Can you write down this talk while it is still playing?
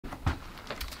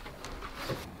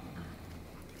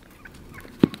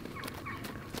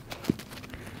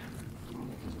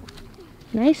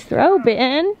Nice throw,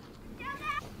 Ben.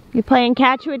 You playing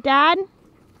catch with Dad?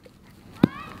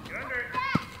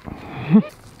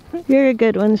 You're a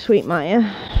good one, sweet Maya.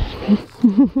 Hey,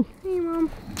 Mom.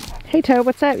 Hey, Toe,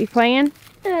 what's up? You playing?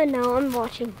 No, I'm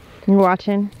watching. You're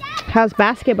watching? How's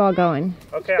basketball going?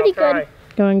 Okay, Pretty I'll try. good.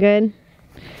 Going good?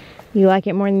 You like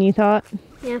it more than you thought?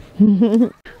 Yeah.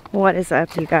 What is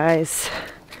up, you guys?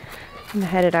 I'm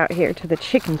headed out here to the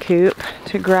chicken coop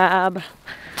to grab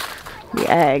the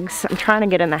eggs. I'm trying to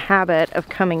get in the habit of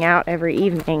coming out every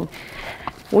evening.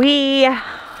 We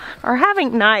are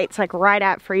having nights like right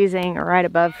at freezing or right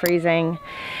above freezing,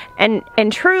 and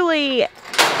truly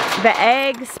the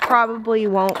eggs probably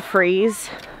won't freeze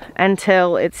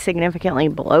until it's significantly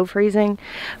below freezing,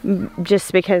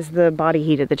 just because the body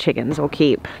heat of the chickens will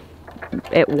keep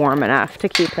it warm enough to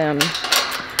keep them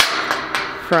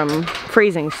from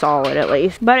freezing solid, at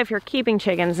least. But if you're keeping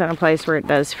chickens in a place where it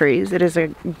does freeze, it is a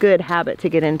good habit to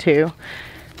get into,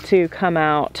 to come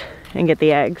out and get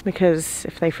the eggs, because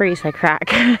if they freeze, they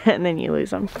crack and then you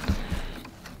lose them.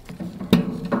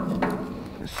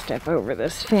 Step over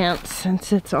this fence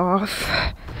since it's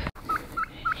off.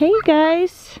 Hey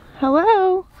guys,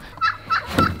 hello.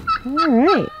 All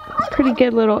right, pretty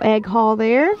good little egg haul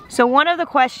there. So one of the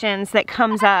questions that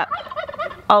comes up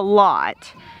a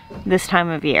lot this time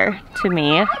of year to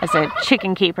me as a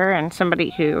chicken keeper and somebody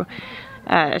who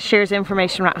shares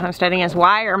information about homesteading is,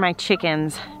 why are my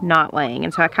chickens not laying?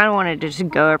 And so I kind of wanted to just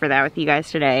go over that with you guys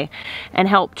today and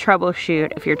help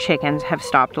troubleshoot if your chickens have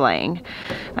stopped laying.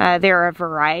 There are a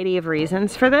variety of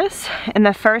reasons for this, and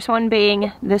the first one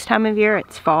being this time of year,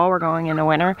 it's fall, we're going into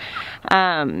winter.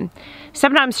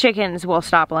 Sometimes chickens will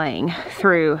stop laying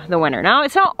through the winter. Now,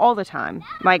 it's not all the time.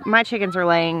 Like, my chickens are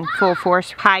laying full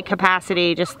force, high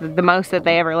capacity, just the most that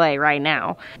they ever lay right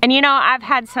now. And you know, I've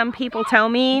had some people tell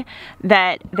me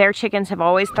that their chickens have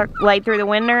always laid through the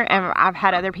winter, and I've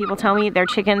had other people tell me their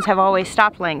chickens have always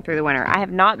stopped laying through the winter. I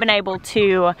have not been able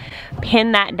to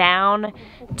pin that down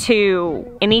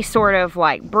to any sort of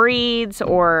like breeds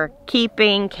or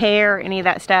keeping, care, any of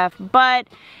that stuff, but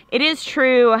it is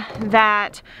true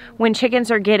that when chickens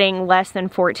are getting less than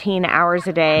 14 hours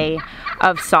a day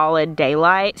of solid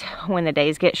daylight, when the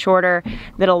days get shorter,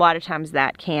 that a lot of times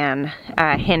that can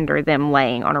hinder them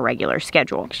laying on a regular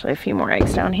schedule. Actually, a few more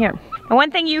eggs down here. And one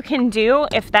thing you can do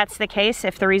if that's the case,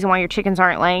 if the reason why your chickens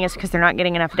aren't laying is because they're not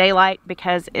getting enough daylight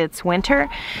because it's winter,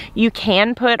 you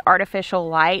can put artificial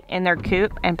light in their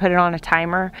coop and put it on a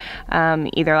timer,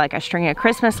 either like a string of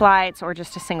Christmas lights or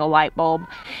just a single light bulb.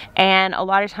 And a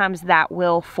lot of times that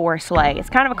will force lay. It's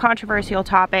kind of a controversial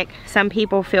topic. Some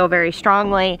people feel very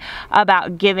strongly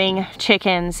about giving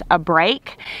chickens a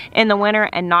break in the winter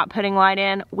and not putting light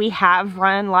in. We have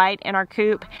run light in our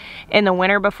coop in the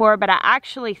winter before, but I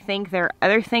actually think there are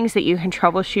other things that you can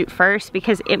troubleshoot first,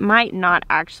 because it might not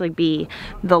actually be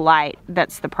the light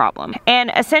that's the problem.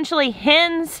 And essentially,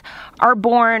 hens are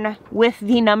born with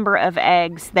the number of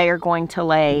eggs they are going to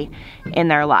lay in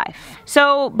their life.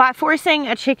 So by forcing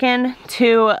a chicken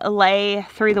to lay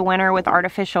through the winter with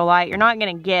artificial light, you're not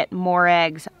going to get more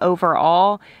eggs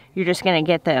overall, you're just going to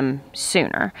get them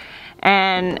sooner.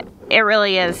 And it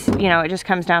really is, you know, it just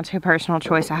comes down to a personal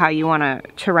choice of how you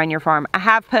want to run your farm. I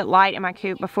have put light in my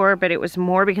coop before, but it was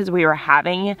more because we were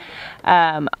having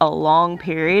a long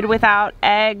period without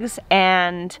eggs,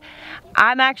 and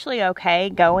I'm actually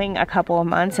okay going a couple of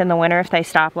months in the winter if they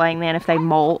stop laying then, if they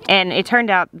molt. And it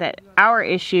turned out that our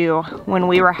issue when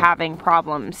we were having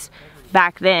problems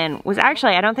back then was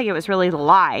actually, I don't think it was really the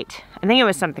light. I think it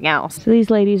was something else. So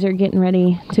these ladies are getting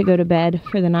ready to go to bed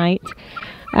for the night.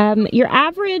 Your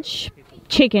average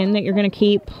chicken that you're going to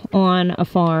keep on a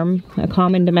farm, a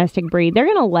common domestic breed, they're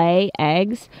going to lay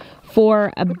eggs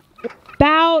for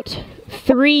about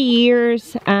 3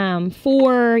 years.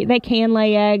 4, they can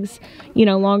lay eggs, you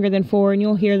know, longer than 4, and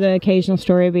you'll hear the occasional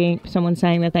story being someone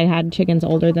saying that they had chickens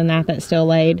older than that still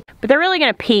laid. But they're really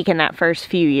going to peak in that first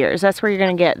few years. That's where you're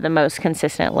going to get the most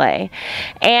consistent lay.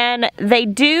 And they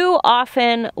do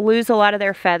often lose a lot of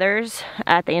their feathers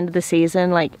at the end of the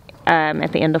season, like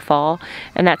at the end of fall,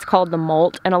 and that's called the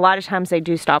molt. And a lot of times they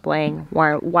do stop laying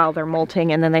while they're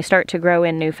molting, and then they start to grow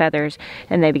in new feathers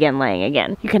and they begin laying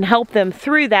again. You can help them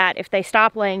through that if they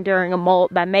stop laying during a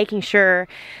molt by making sure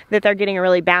that they're getting a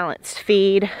really balanced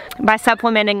feed, by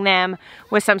supplementing them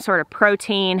with some sort of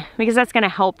protein, because that's going to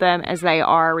help them as they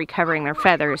are recovering their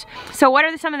feathers. So what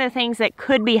are some of the things that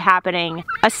could be happening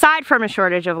aside from a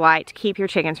shortage of light to keep your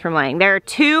chickens from laying? There are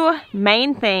 2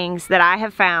 main things that I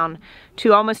have found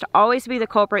to almost always be the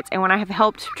culprits, and when I have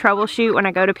helped troubleshoot, when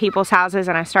I go to people's houses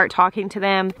and I start talking to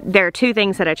them, there are 2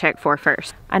 things that I check for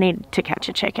first. I need to catch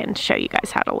a chicken to show you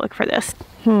guys how to look for this.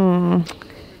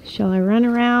 Shall I run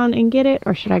around and get it,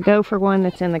 or should I go for one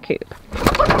that's in the coop?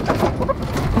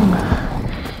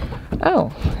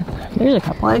 Oh, there's a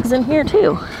couple eggs in here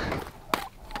too.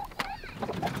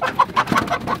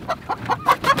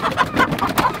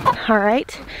 All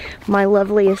right, my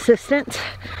lovely assistant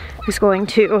is going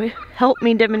to help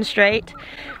me demonstrate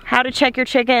how to check your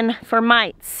chicken for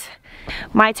mites.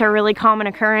 Mites are a really common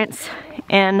occurrence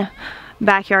in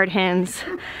backyard hens.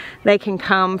 They can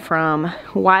come from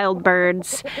wild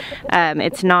birds.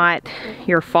 It's not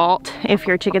your fault if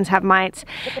your chickens have mites.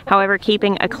 However,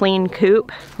 keeping a clean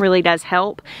coop really does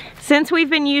help. Since we've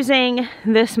been using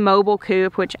this mobile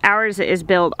coop, which ours is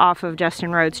built off of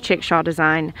Justin Rhodes' Chickshaw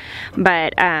design,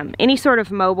 but any sort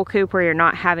of mobile coop where you're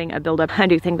not having a buildup, I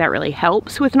do think that really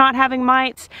helps with not having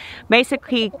mites.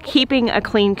 Basically, keeping a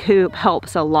clean coop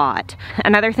helps a lot.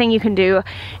 Another thing you can do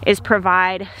is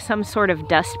provide some sort of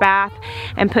dust bath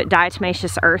and put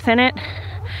diatomaceous earth in it.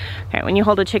 Okay, when you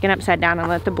hold a chicken upside down and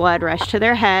let the blood rush to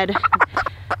their head,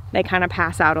 they kind of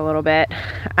pass out a little bit.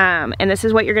 And this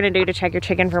is what you're gonna do to check your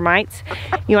chicken for mites.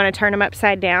 You wanna turn them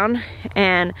upside down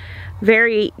and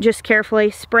just carefully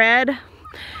spread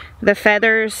the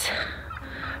feathers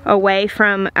away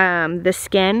from the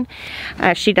skin.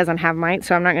 She doesn't have mites,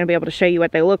 so I'm not gonna be able to show you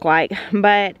what they look like,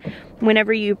 but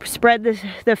whenever you spread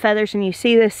the feathers and you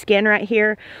see the skin right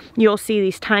here, you'll see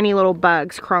these tiny little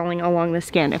bugs crawling along the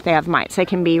skin if they have mites. They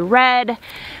can be red,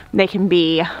 they can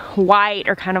be white,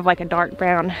 or kind of like a dark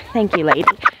brown. Thank you, lady.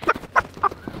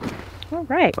 All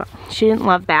right, well, she didn't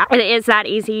love that. It is that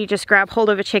easy. You just grab hold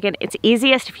of a chicken. It's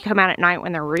easiest if you come out at night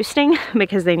when they're roosting,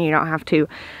 because then you don't have to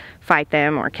fight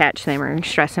them or catch them or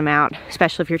stress them out,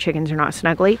 especially if your chickens are not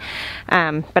snuggly.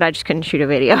 But I just couldn't shoot a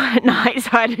video at night, so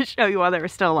I had to show you while they were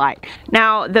still light.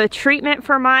 Now, the treatment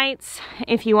for mites,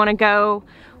 if you want to go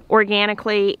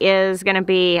organically, is going to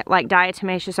be like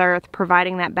diatomaceous earth,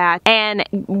 providing that bath. And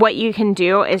what you can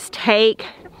do is take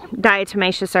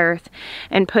diatomaceous earth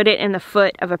and put it in the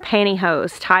foot of a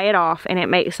pantyhose, tie it off, and it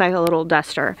makes like a little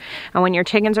duster. And when your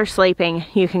chickens are sleeping,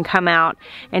 you can come out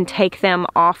and take them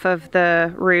off of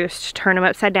the roost, turn them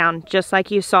upside down, just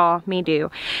like you saw me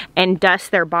do, and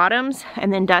dust their bottoms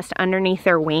and then dust underneath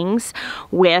their wings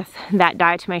with that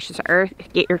diatomaceous earth.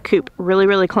 Get your coop really,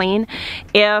 really clean.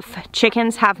 If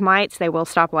chickens have mites, they will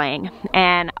stop laying.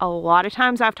 And a lot of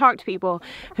times I've talked to people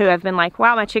who have been like,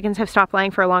 wow, my chickens have stopped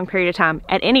laying for a long period of time.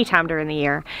 At any time during the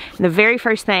year, and the very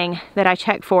first thing that I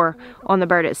check for on the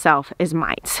bird itself is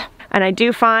mites. And I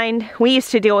do find we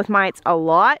used to deal with mites a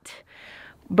lot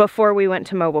before we went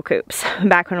to mobile coops,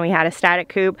 back when we had a static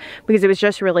coop, because it was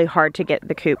just really hard to get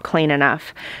the coop clean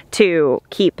enough to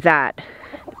keep that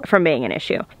from being an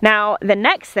issue. Now, the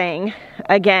next thing,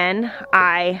 again,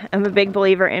 I am a big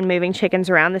believer in moving chickens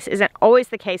around. This isn't always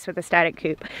the case with a static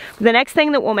coop. The next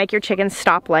thing that will make your chickens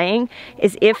stop laying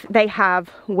is if they have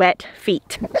wet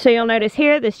feet. So you'll notice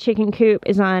here, this chicken coop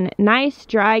is on nice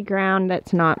dry ground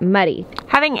that's not muddy.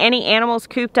 Having any animals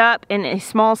cooped up in a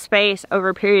small space over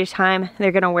a period of time,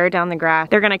 they're gonna wear down the grass,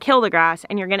 they're gonna kill the grass,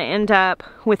 and you're gonna end up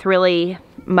with really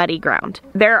muddy ground.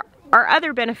 There are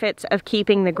other benefits of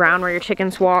keeping the ground where your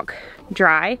chickens walk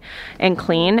dry and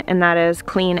clean, and that is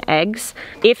clean eggs.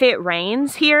 If it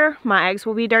rains here, my eggs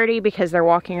will be dirty because they're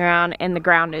walking around and the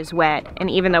ground is wet, and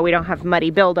even though we don't have muddy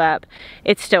buildup,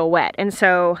 it's still wet. And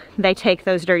so they take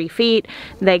those dirty feet,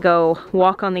 they go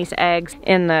walk on these eggs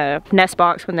in the nest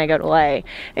box when they go to lay,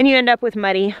 and you end up with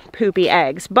muddy, poopy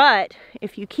eggs. But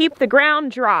if you keep the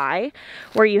ground dry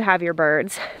where you have your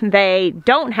birds, they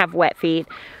don't have wet feet.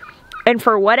 And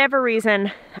for whatever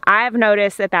reason, I've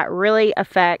noticed that that really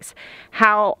affects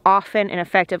how often and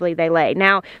effectively they lay.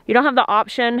 Now, you don't have the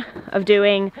option of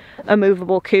doing a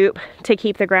movable coop to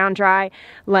keep the ground dry.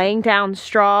 Laying down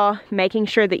straw, making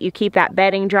sure that you keep that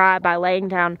bedding dry by laying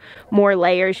down more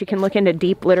layers. You can look into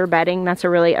deep litter bedding. That's a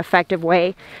really effective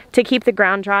way to keep the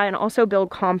ground dry and also build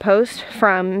compost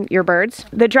from your birds.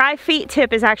 The dry feet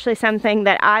tip is actually something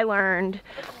that I learned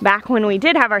back when we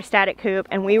did have our static coop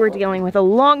and we were dealing with a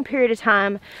long period of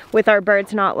time with our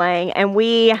birds not laying, and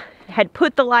we had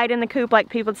put the light in the coop like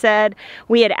people said.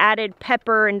 We had added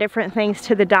pepper and different things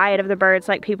to the diet of the birds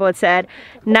like people had said.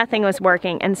 Nothing was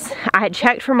working, and I had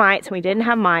checked for mites and we didn't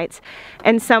have mites,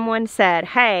 and someone said,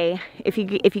 hey, if you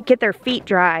get their feet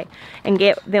dry and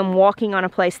get them walking on a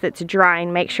place that's dry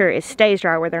and make sure it stays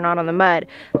dry where they're not on the mud,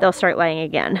 they'll start laying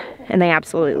again. And they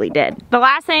absolutely did. The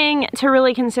last thing to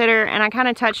really consider, and I kind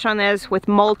of touched on this with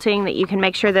molting, that you can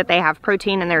make sure that they have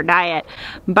protein in their diet,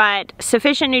 but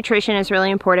sufficient nutrition is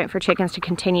really important for chickens to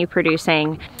continue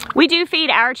producing. We do feed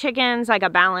our chickens like a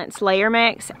balanced layer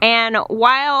mix, and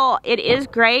while it is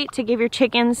great to give your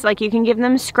chickens, like you can give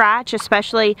them scratch,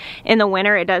 especially in the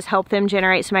winter, it does help them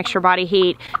generate some extra body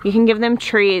heat. You can give them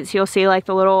treats. You'll see like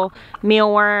the little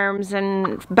mealworms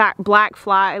and black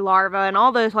fly larvae and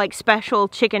all those like special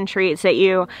chicken treats that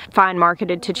you find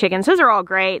marketed to chickens. Those are all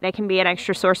great. They can be an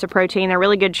extra source of protein. They're a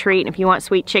really good treat. And if you want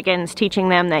sweet chickens, teaching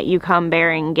them that you come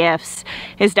bearing gifts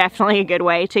is definitely a good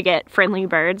way to get friendly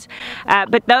birds.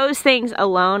 But those things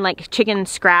alone, like chicken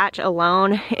scratch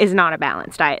alone, is not a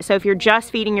balanced diet. So if you're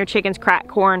just feeding your chickens cracked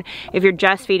corn, if you're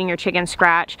just feeding your chickens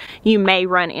scratch, you may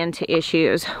run into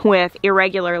issues with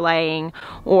irregular laying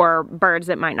or birds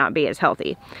that might not be as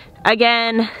healthy.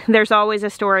 Again, there's always a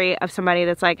story of somebody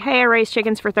that's like, hey, I raised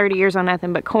chickens for 30 years on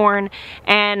nothing but corn.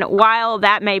 And while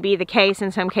that may be the case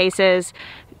in some cases,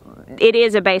 it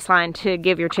is a baseline to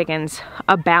give your chickens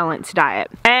a balanced diet.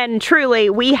 And truly,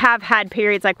 we have had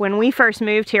periods, like when we first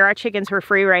moved here, our chickens were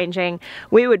free ranging.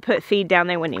 We would put feed down,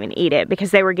 they wouldn't even eat it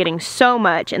because they were getting so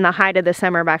much in the height of the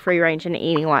summer by free range and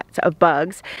eating lots of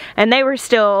bugs. And they were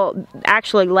still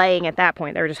actually laying at that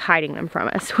point. They were just hiding them from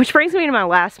us, which brings me to my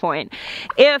last point.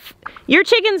 If your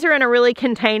chickens are in a really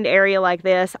contained area like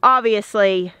this,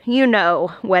 obviously you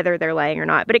know whether they're laying or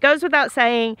not. But it goes without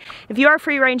saying, if you are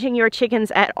free ranging your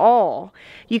chickens at all,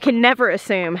 you can never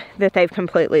assume that they've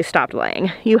completely stopped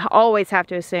laying. You always have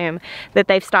to assume that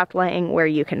they've stopped laying where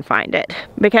you can find it,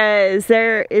 because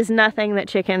there is nothing that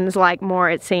chickens like more,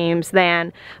 it seems,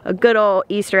 than a good old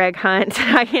Easter egg hunt.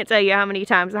 I can't tell you how many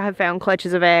times I have found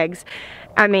clutches of eggs.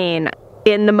 I mean,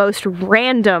 in the most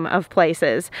random of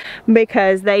places,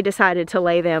 because they decided to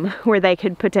lay them where they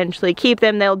could potentially keep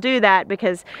them. They'll do that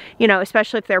because, you know,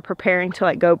 especially if they're preparing to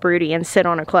like go broody and sit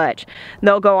on a clutch,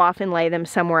 they'll go off and lay them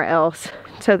somewhere else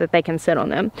so that they can sit on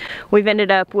them. We've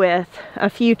ended up with a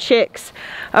few chicks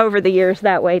over the years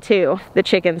that way too. The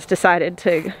chickens decided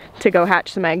to go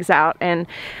hatch some eggs out, and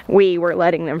we were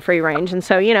letting them free range. And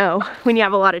so, you know, when you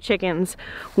have a lot of chickens,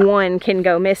 one can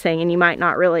go missing and you might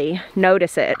not really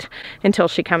notice it until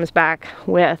she comes back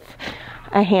with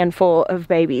a handful of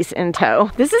babies in tow.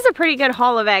 This is a pretty good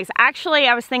haul of eggs. Actually,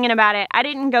 I was thinking about it. I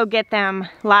didn't go get them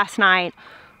last night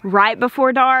right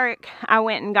before dark. I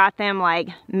went and got them like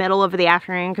middle of the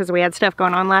afternoon because we had stuff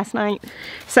going on last night.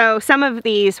 So some of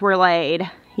these were laid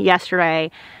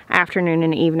yesterday afternoon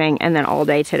and evening, and then all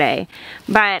day today.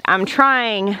 But I'm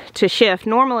trying to shift.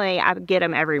 Normally I get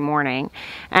them every morning,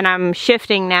 and I'm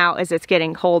shifting now as it's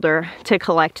getting colder to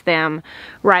collect them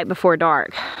right before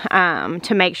dark,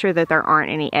 to make sure that there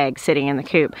aren't any eggs sitting in the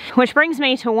coop. Which brings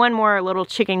me to one more little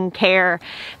chicken care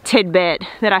tidbit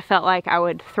that I felt like I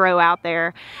would throw out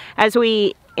there as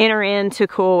we enter into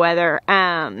cool weather.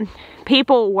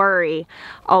 People worry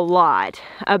a lot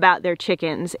about their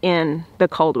chickens in the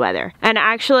cold weather. And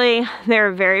actually,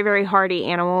 they're very, very hardy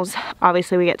animals.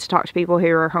 Obviously, we get to talk to people who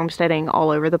are homesteading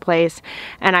all over the place.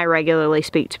 And I regularly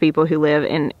speak to people who live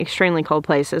in extremely cold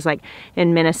places, like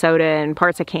in Minnesota and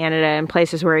parts of Canada, and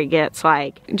places where it gets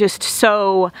like just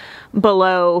so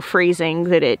below freezing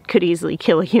that it could easily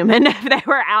kill a human if they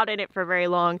were out in it for very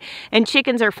long. And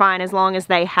chickens are fine as long as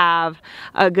they have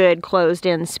a good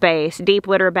closed-in space. Deep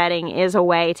litter bedding is a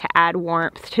way to add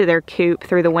warmth to their coop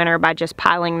through the winter by just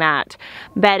piling that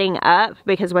bedding up,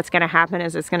 because what's going to happen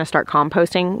is it's going to start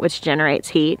composting, which generates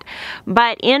heat.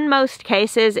 But in most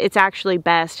cases, it's actually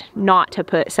best not to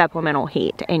put supplemental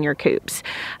heat in your coops.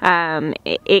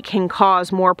 It can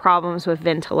cause more problems with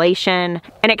ventilation,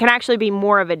 and it can actually be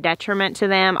more of a detriment to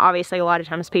them. Obviously, a lot of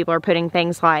times people are putting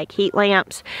things like heat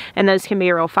lamps, and those can be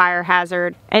a real fire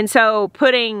hazard. And so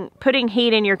putting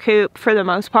heat in your coop, for the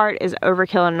most part, is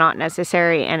overkill and not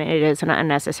necessary, and it is an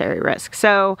unnecessary risk.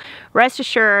 So rest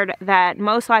assured that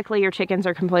most likely your chickens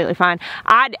are completely fine.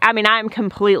 I mean, I'm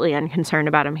completely unconcerned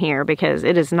about them here because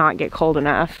it does not get cold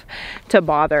enough to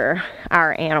bother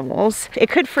our animals. It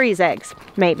could freeze eggs,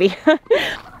 maybe.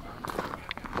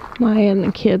 Maya and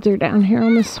the kids are down here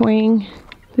on the swing.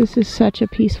 This is such a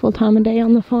peaceful time of day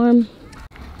on the farm.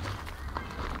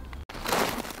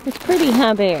 It's pretty,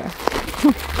 huh, Bear?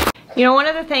 You know, one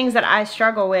of the things that I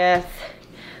struggle with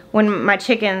when my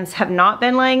chickens have not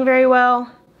been laying very well,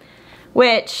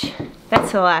 which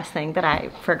that's the last thing that I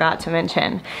forgot to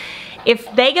mention.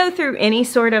 If they go through any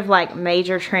sort of like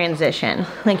major transition,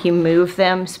 like you move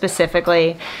them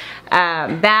specifically,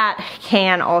 that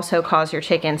can also cause your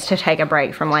chickens to take a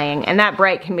break from laying. And that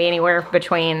break can be anywhere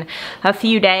between a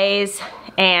few days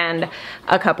and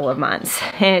a couple of months.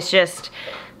 And it's just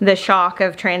the shock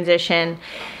of transition.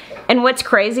 And what's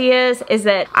crazy is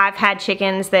that I've had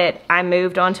chickens that I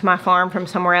moved onto my farm from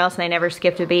somewhere else and they never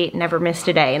skipped a beat, never missed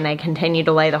a day, and they continue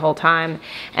to lay the whole time.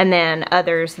 And then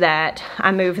others that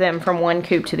I moved them from one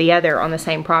coop to the other on the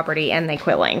same property and they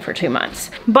quit laying for 2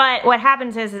 months. But what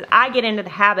happens is I get into the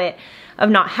habit of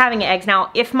not having eggs.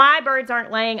 Now, if my birds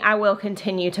aren't laying, I will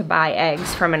continue to buy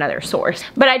eggs from another source.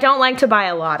 But I don't like to buy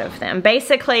a lot of them.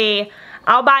 Basically,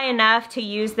 I'll buy enough to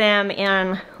use them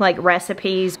in like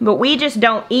recipes, but we just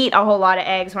don't eat a whole lot of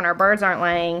eggs when our birds aren't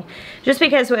laying, just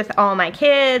because with all my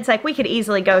kids, like we could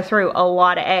easily go through a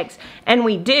lot of eggs, and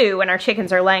we do when our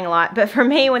chickens are laying a lot. But for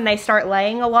me, when they start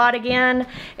laying a lot again,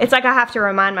 it's like I have to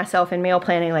remind myself in meal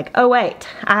planning, like, oh wait,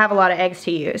 I have a lot of eggs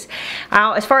to use.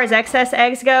 As far as excess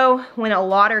eggs go, when a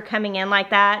lot are coming in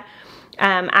like that,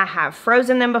 I have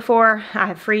frozen them before, I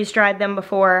have freeze dried them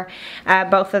before.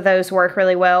 Both of those work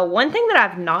really well. One thing that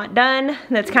I've not done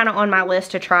that's kind of on my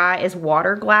list to try is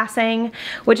water glassing,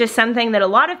 which is something that a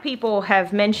lot of people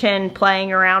have mentioned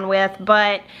playing around with,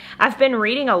 but I've been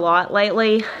reading a lot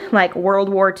lately, like World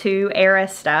War II era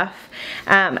stuff.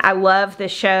 I love the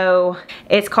show.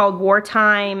 It's called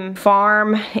Wartime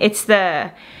Farm. It's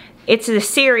a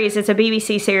series, it's a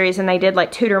BBC series, and they did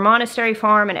like Tudor Monastery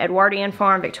Farm and Edwardian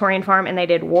Farm, Victorian Farm, and they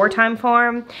did Wartime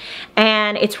Farm,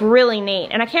 and it's really neat.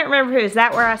 And I can't remember who is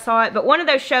that where I saw it, but one of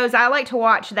those shows, I like to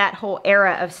watch that whole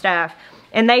era of stuff,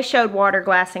 and they showed water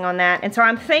glassing on that. And so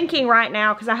I'm thinking right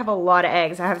now, because I have a lot of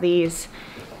eggs, I have these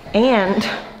and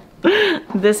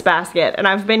this basket, and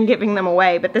I've been giving them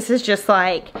away, but this is just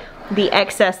like the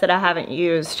excess that I haven't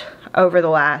used over the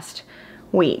last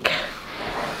week.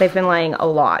 They've been laying a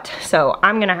lot. So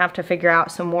I'm gonna have to figure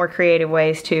out some more creative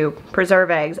ways to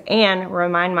preserve eggs and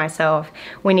remind myself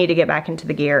we need to get back into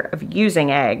the gear of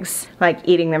using eggs, like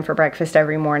eating them for breakfast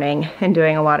every morning and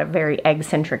doing a lot of very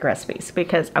egg-centric recipes,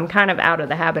 because I'm kind of out of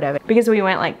the habit of it because we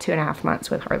went like 2.5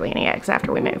 months with hardly any eggs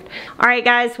after we moved. All right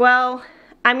guys, well,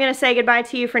 I'm gonna say goodbye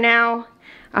to you for now.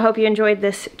 I hope you enjoyed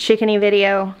this chickeny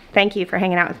video. Thank you for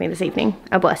hanging out with me this evening.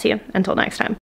 I bless you. Until next time.